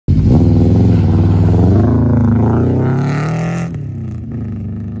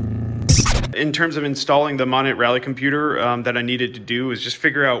in terms of installing the Monit rally computer that I needed to do was just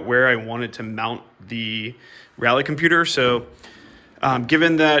figure out where I wanted to mount the rally computer. So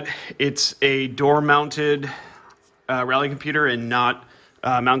given that it's a door-mounted rally computer and not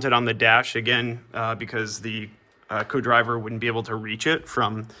mounted on the dash, again, because the co-driver wouldn't be able to reach it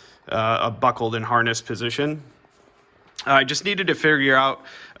from a buckled and harnessed position, I just needed to figure out,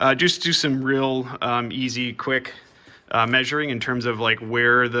 just do some real easy, quick measuring in terms of like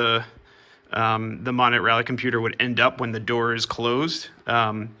where the Monit rally computer would end up when the door is closed.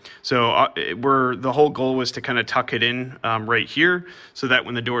 The whole goal was to kind of tuck it in right here, so that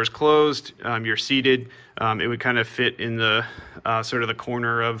when the door is closed, you're seated. It would kind of fit in the sort of the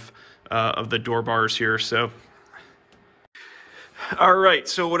corner of the door bars here. So. All right,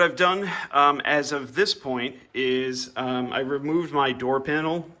 so what I've done as of this point is I removed my door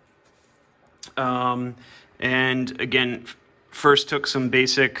panel, and again, first took some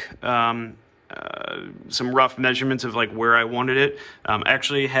basic, some rough measurements of like where I wanted it. I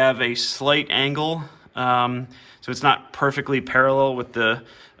actually have a slight angle, so it's not perfectly parallel with the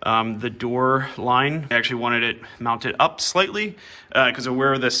door line. I actually wanted it mounted up slightly because of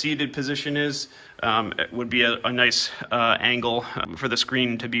where the seated position is. It would be a nice angle for the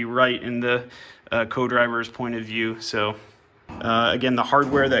screen to be right in the co-driver's point of view. So again, the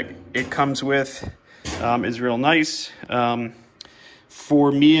hardware that it comes with is real nice.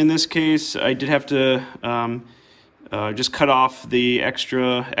 For me in this case, I did have to just cut off the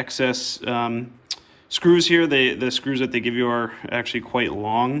excess screws here. The screws that they give you are actually quite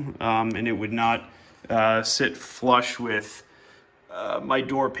long, and it would not sit flush with my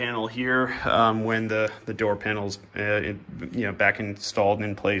door panel here when the door panel's back installed and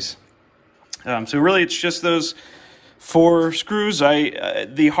in place. So really, it's just those 4 screws.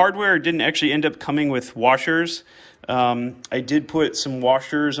 The hardware didn't actually end up coming with washers. I did put some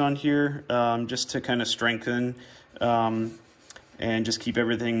washers on here just to kind of strengthen and just keep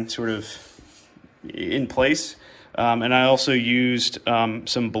everything sort of in place. And I also used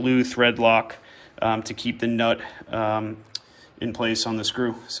some blue thread lock to keep the nut in place on the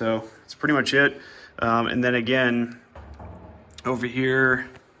screw. So that's pretty much it. And then again, over here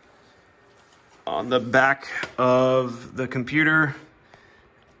on the back of the computer,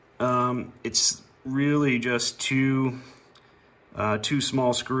 it's really just two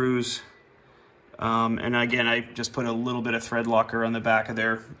small screws. And again, I just put a little bit of thread locker on the back of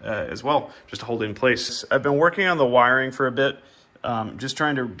there as well, just to hold it in place. I've been working on the wiring for a bit, just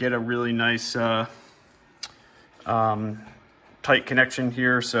trying to get a really nice tight connection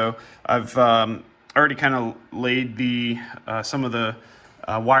here. So I've already kind of laid some of the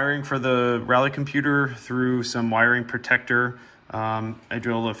wiring for the rally computer through some wiring protector. I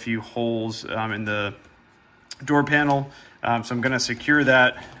drilled a few holes in the door panel, so I'm going to secure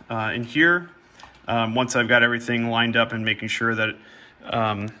that in here once I've got everything lined up and making sure that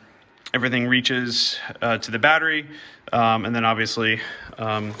everything reaches to the battery, and then obviously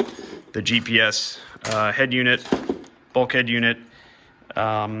the GPS head unit, bulkhead unit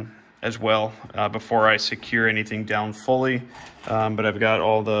as well, before I secure anything down fully. But I've got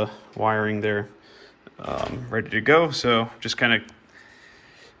all the wiring there ready to go, so just kind of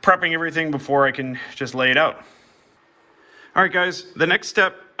prepping everything before I can just lay it out. All right, guys, the next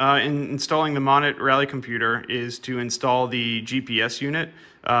step in installing the Monit rally computer is to install the GPS unit.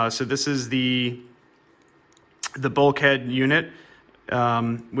 So this is the bulkhead unit,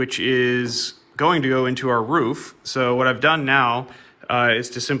 which is going to go into our roof. So what I've done now is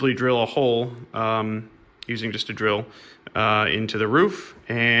to simply drill a hole using just a drill into the roof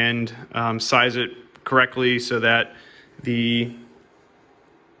and size it correctly so that the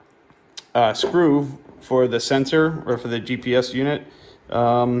screw for the sensor or for the GPS unit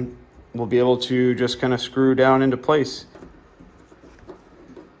will be able to just kind of screw down into place.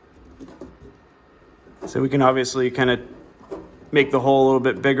 So we can obviously kind of make the hole a little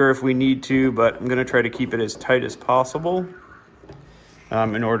bit bigger if we need to, but I'm going to try to keep it as tight as possible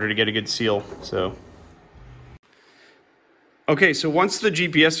in order to get a good seal. So, okay, so once the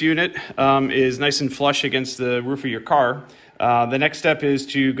GPS unit is nice and flush against the roof of your car, the next step is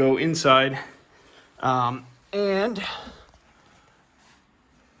to go inside and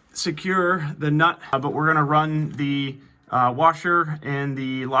secure the nut. But we're going to run the washer and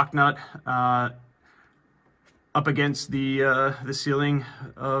the lock nut up against the ceiling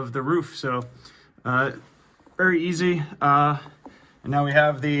of the roof. So very easy. And now we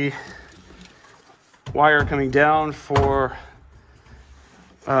have the wire coming down for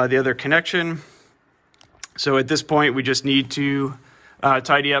the other connection. So at this point, we just need to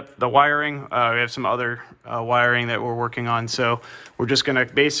tidy up the wiring. We have some other wiring that we're working on, so we're just going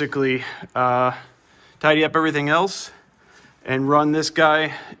to basically tidy up everything else and run this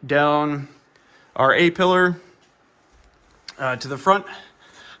guy down our A-pillar to the front,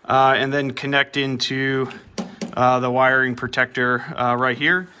 and then connect into the wiring protector right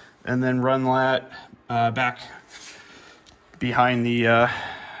here, and then run that back behind the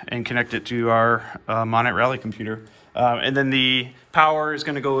and connect it to our Monit rally computer. And then the power is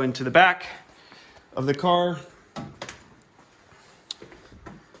going to go into the back of the car,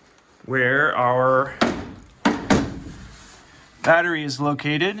 where our battery is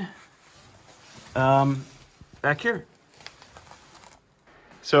located, back here.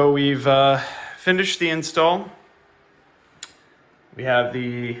 So we've finished the install. We have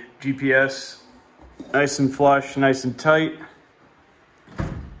the GPS nice and flush, nice and tight.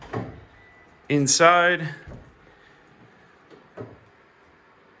 Inside,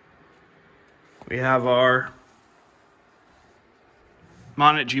 we have our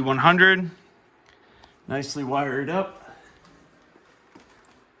Monit G-100, nicely wired up.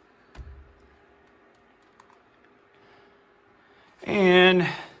 And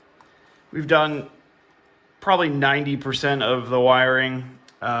we've done probably 90% of the wiring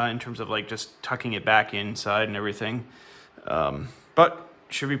in terms of like just tucking it back inside and everything. But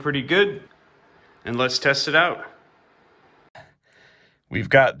should be pretty good. And let's test it out. We've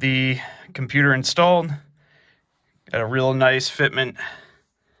got the computer installed. Got a real nice fitment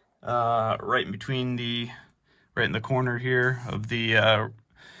right in between right in the corner here of the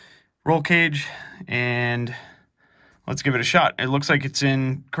roll cage, and let's give it a shot. It looks like it's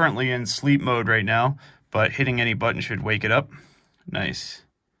currently in sleep mode right now, but hitting any button should wake it up. Nice.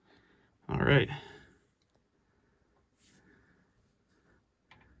 All right.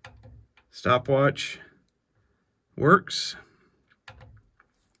 Stopwatch works.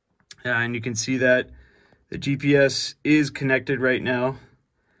 And you can see that the GPS is connected right now.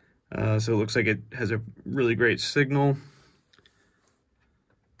 So it looks like it has a really great signal.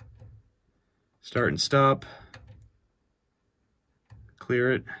 Start and stop.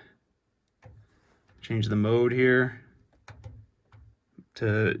 Clear it. Change the mode here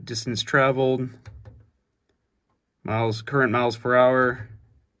to distance traveled, current miles per hour,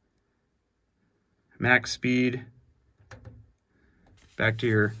 max speed. Back to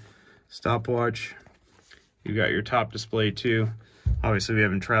your stopwatch. You got your top display too. Obviously we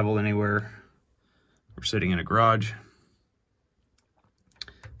haven't traveled anywhere. We're sitting in a garage.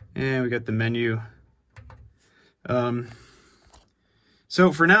 And we got the menu.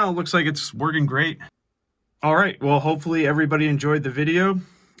 So for now, it looks like it's working great. All right, well, hopefully everybody enjoyed the video,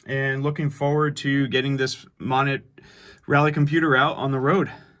 and looking forward to getting this Monit rally computer out on the road.